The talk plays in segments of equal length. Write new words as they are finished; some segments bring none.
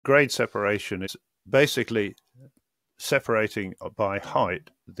Grade separation is basically separating by height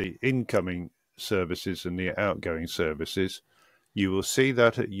the incoming services and the outgoing services. You will see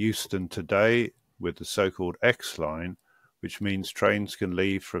that at Euston today with the so-called X line, which means trains can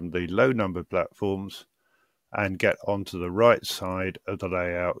leave from the low-numbered platforms and get onto the right side of the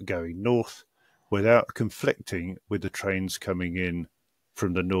layout going north without conflicting with the trains coming in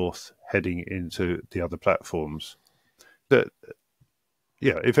from the north heading into the other platforms. That,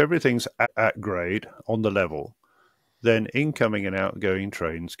 yeah, if everything's at grade on the level, then incoming and outgoing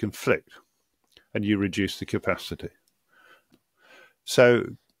trains conflict and you reduce the capacity. So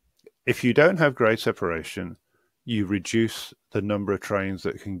if you don't have grade separation, you reduce the number of trains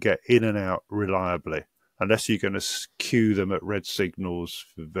that can get in and out reliably, unless you're going to queue them at red signals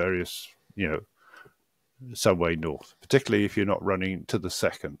for various, subway north, particularly if you're not running to the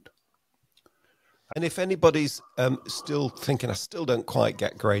second. And if anybody's still thinking, I still don't quite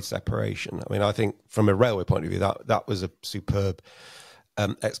get grade separation, I mean, I think from a railway point of view, that was a superb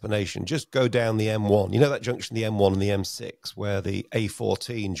explanation. Just go down the M1. You know that junction, the M1 and the M6, where the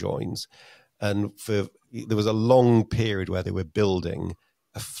A14 joins? And there was a long period where they were building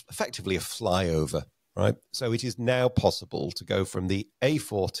effectively a flyover, right? So it is now possible to go from the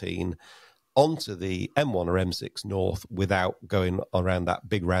A14 onto the M1 or M6 north without going around that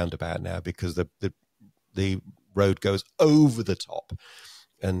big roundabout now, because the road goes over the top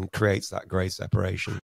and creates that grade separation.